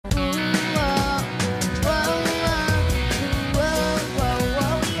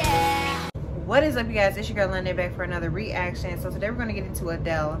What is up, you guys? It's your girl London back for another reaction. So today we're going to get into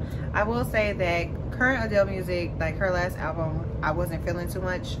Adele. I will say that current Adele music, like her last album, I wasn't feeling too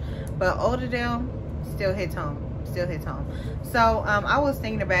much, but old Adele still hits home. So I was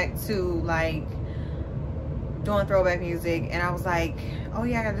thinking back to like doing throwback music, and I was like, oh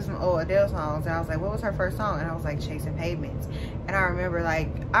yeah, I gotta do some old Adele songs. And I was like, what was her first song? And I was like, Chasing Pavements. And I remember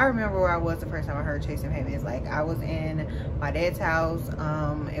where I was the first time I heard Chasing Pavements. Like, I was in my dad's house.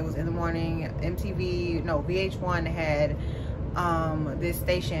 It was in the morning. VH1 had this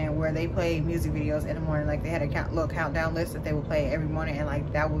station where they played music videos in the morning. Like, they had a little countdown list that they would play every morning, and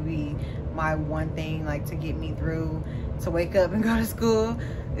like that would be my one thing, like, to get me through to wake up and go to school.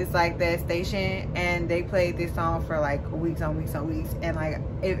 It's like that station, and they played this song for like weeks on weeks on weeks, and like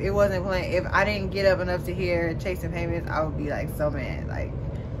if it wasn't playing, if I didn't get up enough to hear Chasing Pavements, I would be like so mad. Like,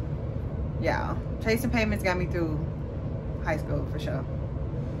 yeah, Chasing Pavements got me through high school for sure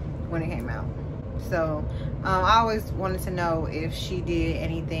when it came out. So I always wanted to know if she did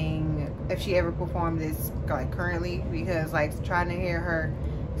anything, if she ever performed this like currently, because like trying to hear her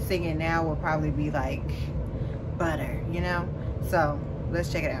singing now will probably be like butter, you know? So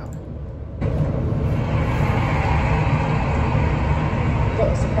let's check it out.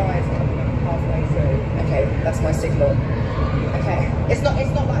 Got a surprise coming up halfway through. Okay, that's my signal. Okay, it's not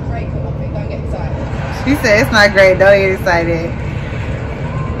like Drake or nothing. Don't get excited. She said it's not great. Don't get excited.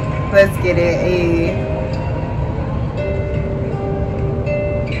 Let's get it. Hey.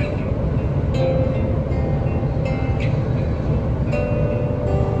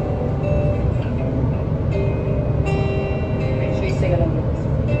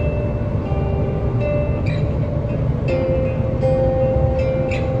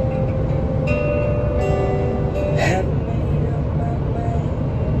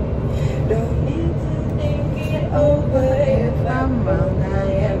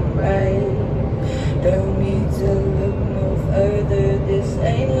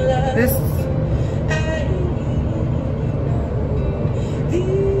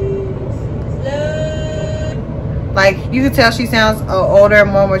 Like, you can tell she sounds older,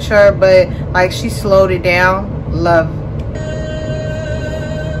 more mature, but like she slowed it down. Love.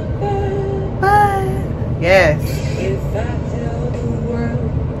 Yes. If I tell the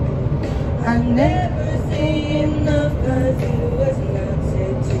world I never say enough, 'cause it was not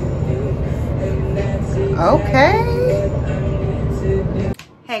said to you, and that's it. Okay.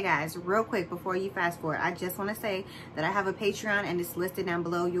 Hey guys, real quick before you fast forward, I just want to say that I have a Patreon, and it's listed down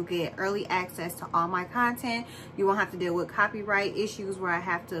below. You'll get early access to all my content. You won't have to deal with copyright issues where I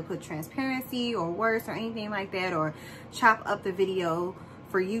have to put transparency or words or anything like that, or chop up the video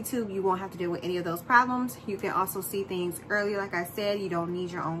for YouTube. You won't have to deal with any of those problems. You can also see things early. Like I said, you don't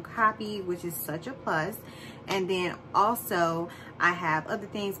need your own copy, which is such a plus. And then also I have other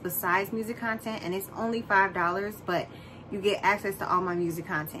things besides music content, and it's only $5, but you get access to all my music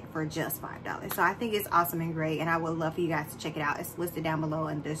content for just $5. So I think it's awesome and great, and I would love for you guys to check it out. It's listed down below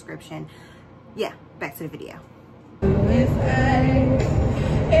in the description. Yeah, back to the video.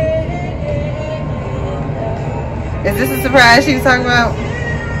 Is this a surprise she was talking about?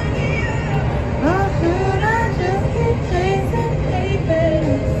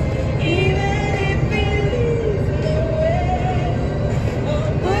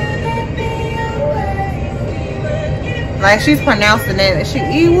 Like, she's pronouncing it.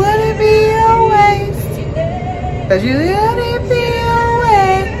 It wouldn't be a waste, 'cause you wouldn't be a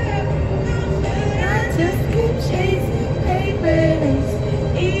waste. I just keep chasing papers,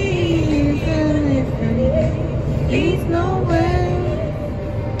 even if it leads nowhere.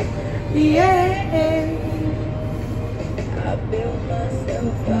 Yeah, I built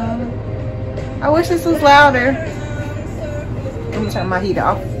myself up. I wish this was louder. Let me turn my heat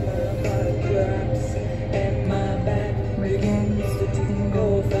off.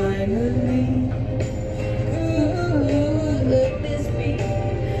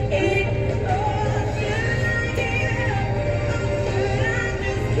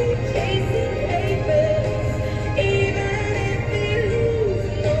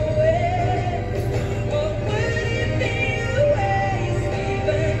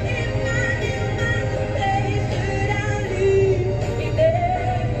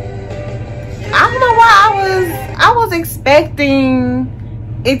 I was expecting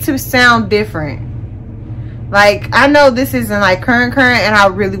it to sound different. Like, I know this isn't like current, and I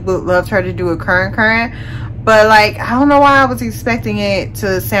really would love her to do a current, but like, I don't know why I was expecting it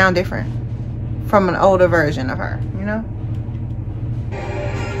to sound different from an older version of her, you know?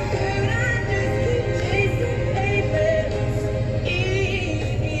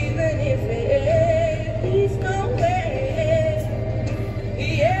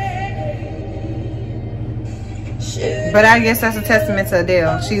 But I guess that's a testament to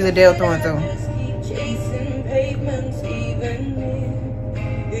Adele. She's Adele through and through. Chasing pavements, even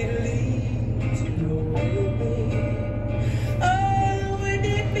it leads to nowhere. Oh, would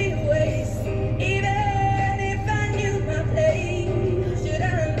it be waste, even if I knew my place? Should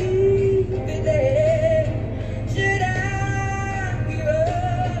I leave it there? Should I give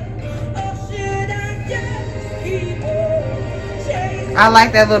up? Or should I just keep on chasing? I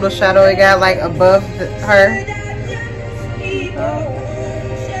like that little shadow it got like above her.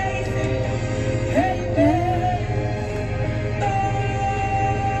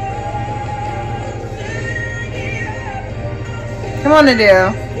 Come on,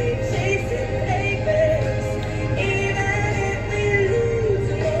 Adele.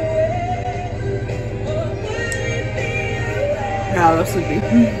 No, I'm sleepy.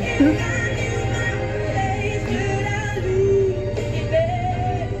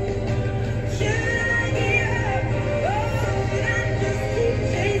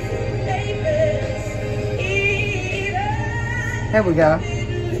 There we go.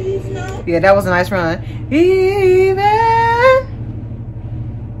 Yeah, that was a nice run. Even.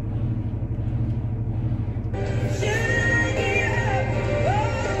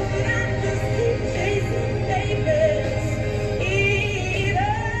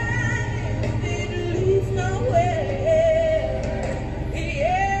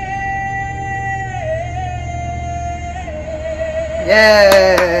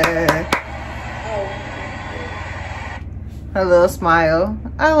 Yeah. Her little smile.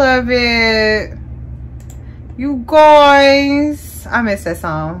 I love it. You guys. I miss that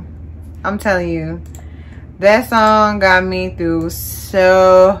song. I'm telling you. That song got me through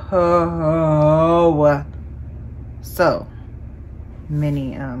so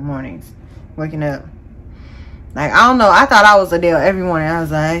many mornings. Waking up. Like, I don't know. I thought I was Adele every morning. I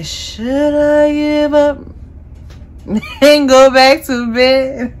was like, should I give up and go back to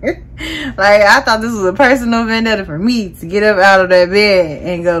bed? Like, I thought this was a personal vendetta for me to get up out of that bed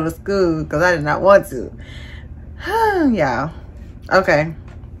and go to school because I did not want to. Y'all. Okay.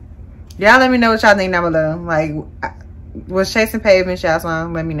 Y'all let me know what y'all think down below. Like, was Chasing Pavements y'all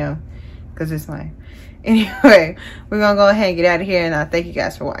song? Let me know because it's mine. Anyway, we're going to go ahead and get out of here, and I thank you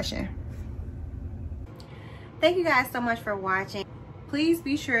guys for watching. Thank you guys so much for watching. Please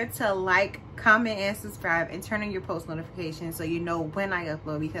be sure to like, comment, and subscribe, and turn on your post notifications so you know when I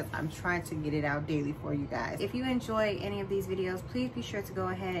upload, because I'm trying to get it out daily for you guys. If you enjoy any of these videos, please be sure to go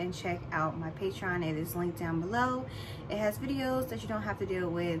ahead and check out my Patreon. It is linked down below. It has videos that you don't have to deal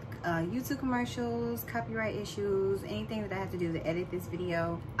with YouTube commercials, copyright issues, anything that I have to do to edit this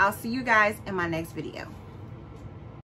video. I'll see you guys in my next video.